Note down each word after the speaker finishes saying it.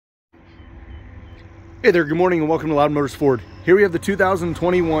Hey there, good morning and welcome to Loud Motors Ford. Here we have the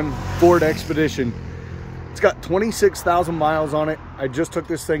 2021 Ford Expedition. It's got 26,000 miles on it. I just took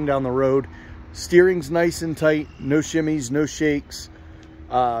this thing down the road. Steering's nice and tight, no shimmies, no shakes.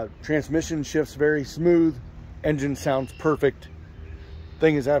 Transmission shifts very smooth. Engine sounds perfect.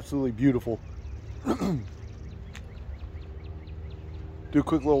 Thing is absolutely beautiful. Do a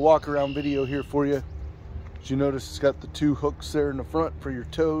quick little walk around video here for you. As you notice, it's got the two hooks there in the front for your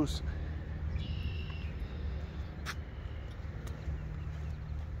toes.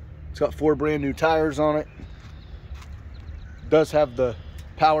 It's got 4 brand new tires on it. Does have the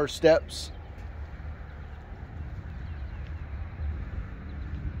power steps.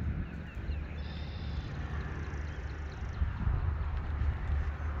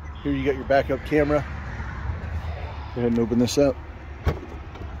 Here you got your backup camera. Go ahead and open this up.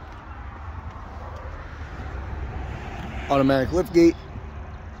 Automatic liftgate.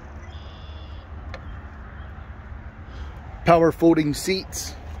 Power folding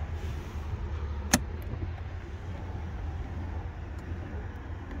seats.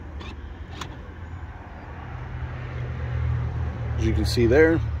 As you can see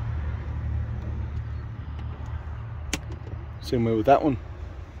there. Same way with that one.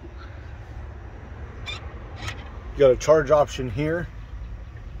 You got a charge option here,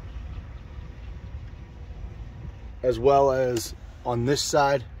 as well as on this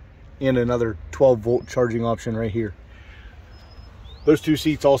side, and another 12-volt charging option right here. Those two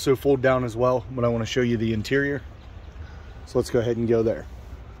seats also fold down as well, but I want to show you the interior. So let's go ahead and go there.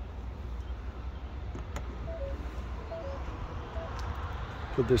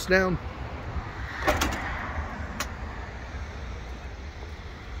 Put this down.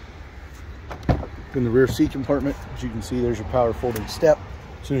 In the rear seat compartment, as you can see, there's your power folding step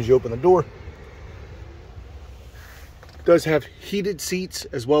as soon as you open the door. It does have heated seats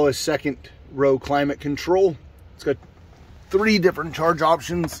as well as second row climate control. It's got 3 different charge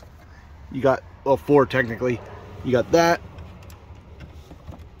options. You got, well, 4 technically. You got that.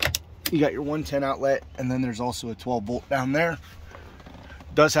 You got your 110 outlet, and then there's also a 12-volt down there.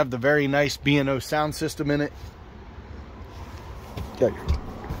 Does have the very nice B&O sound system in it. Got your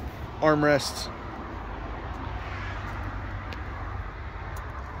armrests.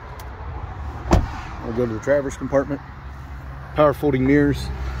 I'll go to the driver's compartment. Power folding mirrors.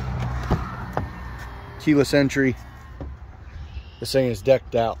 Keyless entry. This thing is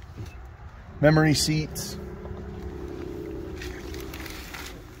decked out. Memory seats.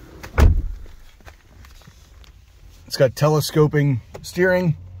 It's got telescoping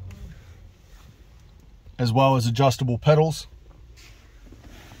steering, as well as adjustable pedals.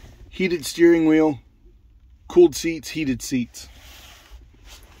 Heated steering wheel. Cooled seats, heated seats.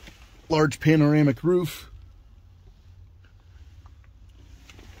 Large panoramic roof.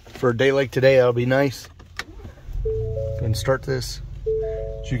 For a day like today, that'll be nice. Go ahead and start this.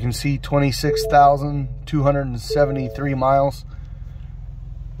 As you can see, 26,273 miles.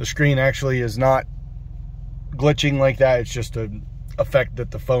 The screen actually is not glitching like that. It's just an effect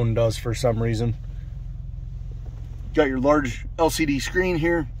that the phone does for some reason. Got your large LCD screen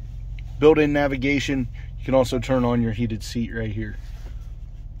here. Built-in navigation. You can also turn on your heated seat right here.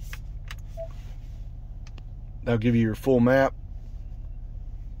 That'll give you your full map.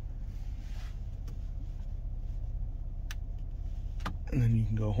 And then you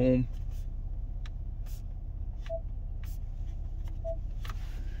can go home.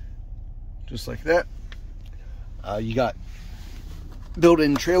 Just like that. You got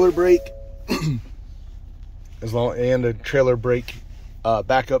built-in trailer brake, as long, and a trailer brake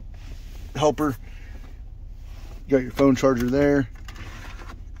backup helper. You got your phone charger there.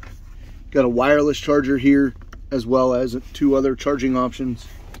 Got a wireless charger here, as well as 2 other charging options.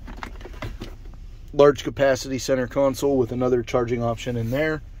 Large capacity center console with another charging option in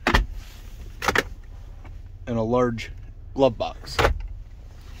there, and a large glove box.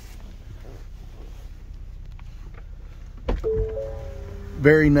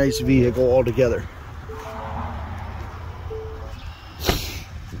 Very nice vehicle altogether.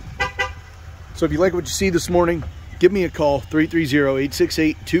 So if you like what you see this morning, give me a call,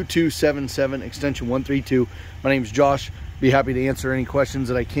 330-868-2277, extension 132. My name's Josh. Be happy to answer any questions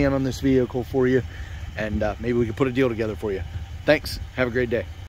that I can on this vehicle for you, and maybe we can put a deal together for you. Thanks. Have a great day.